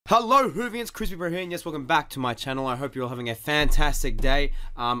Hello Whovians, Crispy Bro here, and yes, welcome back to my channel. I hope you're all having a fantastic day.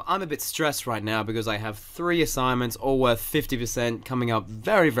 I'm a bit stressed right now because I have 3 assignments, all worth 50% coming up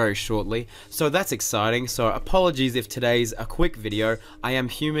very shortly. So that's exciting, so apologies if today's a quick video. I am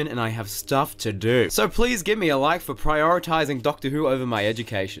human and I have stuff to do. So please give me a like for prioritizing Doctor Who over my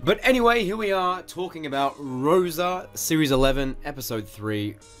education. But anyway, here we are talking about Rosa, Series 11, Episode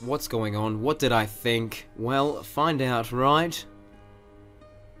 3. What's going on? What did I think? Well, find out right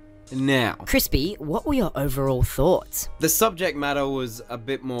now. Crispy, what were your overall thoughts? The subject matter was a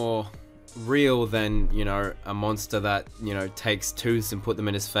bit more real than, you know, a monster that, you know, takes tooths and put them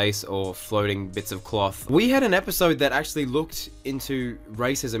in his face or floating bits of cloth. We had an episode that actually looked into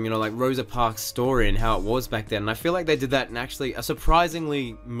racism, you know, like Rosa Parks' story and how it was back then, and I feel like they did that in actually a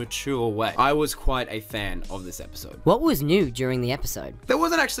surprisingly mature way. I was quite a fan of this episode. What was new during the episode? There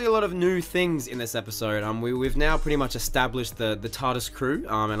wasn't actually a lot of new things in this episode. We've now pretty much established the TARDIS crew,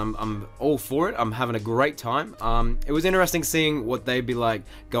 and I'm all for it. I'm having a great time. It was interesting seeing what they'd be like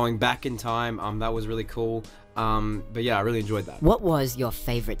going back in time. That was really cool. But yeah, I really enjoyed that. What was your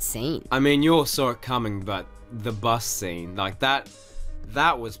favorite scene? I mean, you all saw it coming, but the bus scene, like that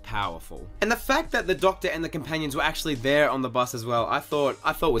was powerful. And the fact that the Doctor and the companions were actually there on the bus as well, I thought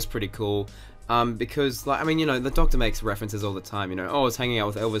was pretty cool. Because, like, I mean, you know, the Doctor makes references all the time, you know, oh, I was hanging out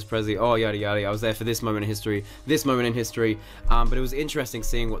with Elvis Presley, oh, yada yada, I was there for this moment in history, this moment in history, but it was interesting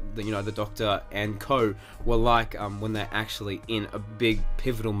seeing what, you know, the Doctor and co were like, when they're actually in a big,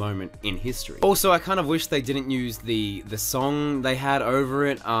 pivotal moment in history. Also, I kind of wish they didn't use the song they had over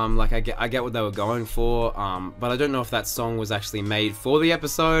it. Like, I get what they were going for, but I don't know if that song was actually made for the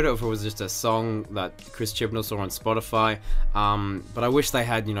episode, or if it was just a song that Chris Chibnall saw on Spotify, but I wish they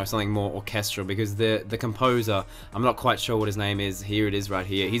had, you know, something more orchestral, because the composer, I'm not quite sure what his name is. Here it is right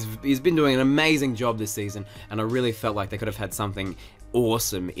here. He's been doing an amazing job this season, and I really felt like they could have had something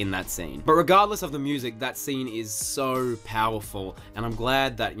awesome in that scene. But regardless of the music, that scene is so powerful, and I'm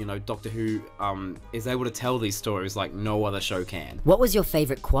glad that, you know, Doctor Who is able to tell these stories like no other show can. What was your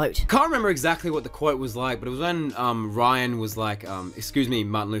favorite quote? Can't remember exactly what the quote was like, but it was when Ryan was like, excuse me,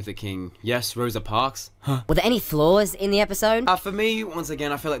 Martin Luther King, yes, Rosa Parks? Huh. Were there any flaws in the episode? For me, once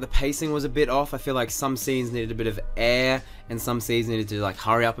again, I feel like the pacing was a bit off. I feel like some scenes needed a bit of air, and some scenes needed to, like,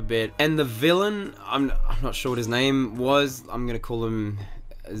 hurry up a bit. And the villain, I'm not sure what his name was. I'm gonna call him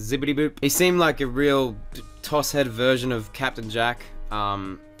Zibbity Boop. He seemed like a real tosshead version of Captain Jack.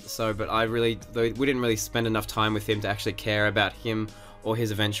 But we didn't really spend enough time with him to actually care about him or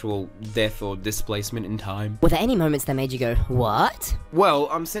his eventual death or displacement in time. Were there any moments that made you go, what?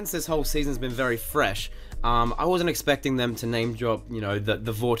 Well, since this whole season's been very fresh, I wasn't expecting them to name drop, you know,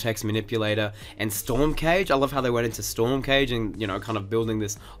 the Vortex Manipulator and Storm Cage. I love how they went into Storm Cage and, you know, kind of building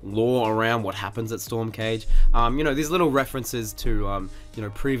this lore around what happens at Storm Cage. You know, these little references to, you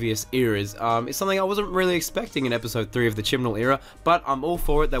know, previous eras, is something I wasn't really expecting in episode 3 of the Chibnall era, but I'm all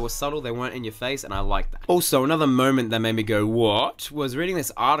for it. They were subtle, they weren't in your face, and I like that. Also, another moment that made me go, what? Was reading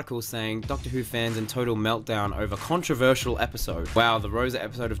this article saying Doctor Who fans in total meltdown over controversial episode. Wow, the Rosa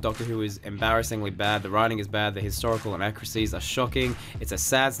episode of Doctor Who is embarrassingly bad, the writing is bad, the historical inaccuracies are shocking, it's a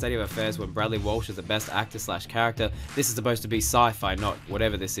sad state of affairs when Bradley Walsh is the best actor / character. This is supposed to be sci-fi, not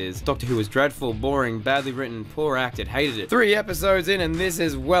whatever this is. Doctor Who is dreadful, boring, badly written, poor acted, hated it. 3 episodes in and this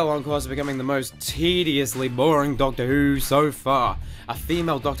is well on course of becoming the most tediously boring Doctor Who so far. A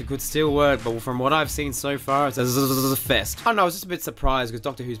female Doctor could still work, but from what I've seen so far, it's a fest. I don't know, I was just a bit surprised because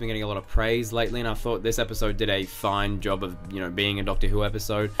Doctor Who's been getting a lot of praise lately, and I thought this episode did a fine job of, you know, being a Doctor Who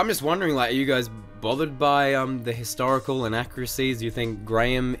episode. I'm just wondering, like, are you guys bothered by the historical inaccuracies? Do you think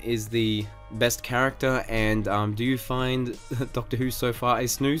Graham is the best character, and do you find Doctor Who so far a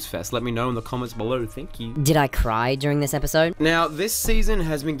snooze fest? Let me know in the comments below. Thank you. Did I cry during this episode? Now, this season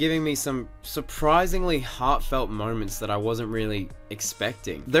has been giving me some surprisingly heartfelt moments that I wasn't really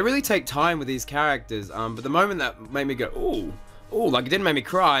expecting. They really take time with these characters, but the moment that made me go, ooh, like, it didn't make me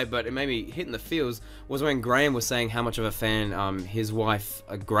cry, but it made me hit in the feels, was when Graham was saying how much of a fan his wife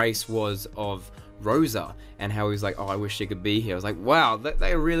Grace was of Rosa, and how he was like, oh, I wish she could be here. I was like, wow,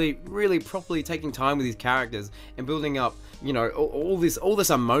 they are really properly taking time with these characters and building up, you know, all this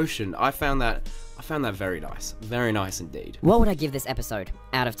emotion. I found that very nice indeed. What would I give this episode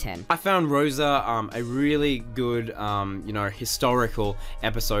out of 10? I found Rosa a really good, you know, historical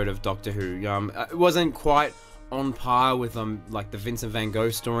episode of Doctor Who. It wasn't quite on par with like the Vincent van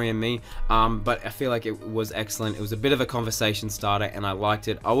Gogh story and me, but I feel like it was excellent. It was a bit of a conversation starter and I liked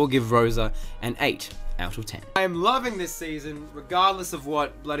it. I will give Rosa an 8 out of 10. I am loving this season, regardless of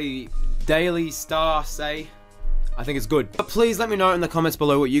what bloody Daily Star say. I think it's good. But please let me know in the comments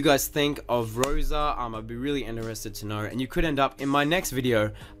below what you guys think of Rosa. I'd be really interested to know, and you could end up in my next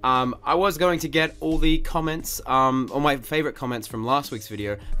video. I was going to get all the comments, all my favorite comments from last week's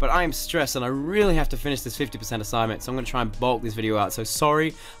video, but I am stressed and I really have to finish this 50% assignment, so I'm going to try and bulk this video out. So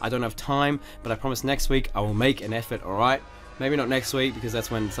sorry, I don't have time, but I promise next week I will make an effort, alright? Maybe not next week, because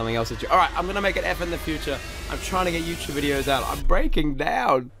that's when something else is due. Alright, I'm going to make an effort in the future. I'm trying to get YouTube videos out. I'm breaking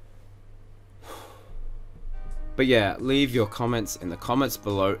down. But yeah, leave your comments in the comments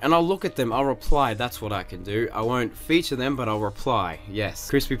below, and I'll look at them, I'll reply, that's what I can do. I won't feature them, but I'll reply, yes.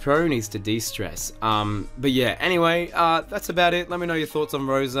 Crispy Pro needs to de-stress. But yeah, anyway, that's about it. Let me know your thoughts on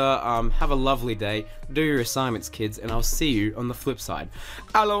Rosa. Have a lovely day, do your assignments, kids, and I'll see you on the flip side.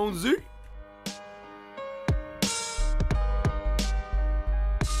 Allons-y!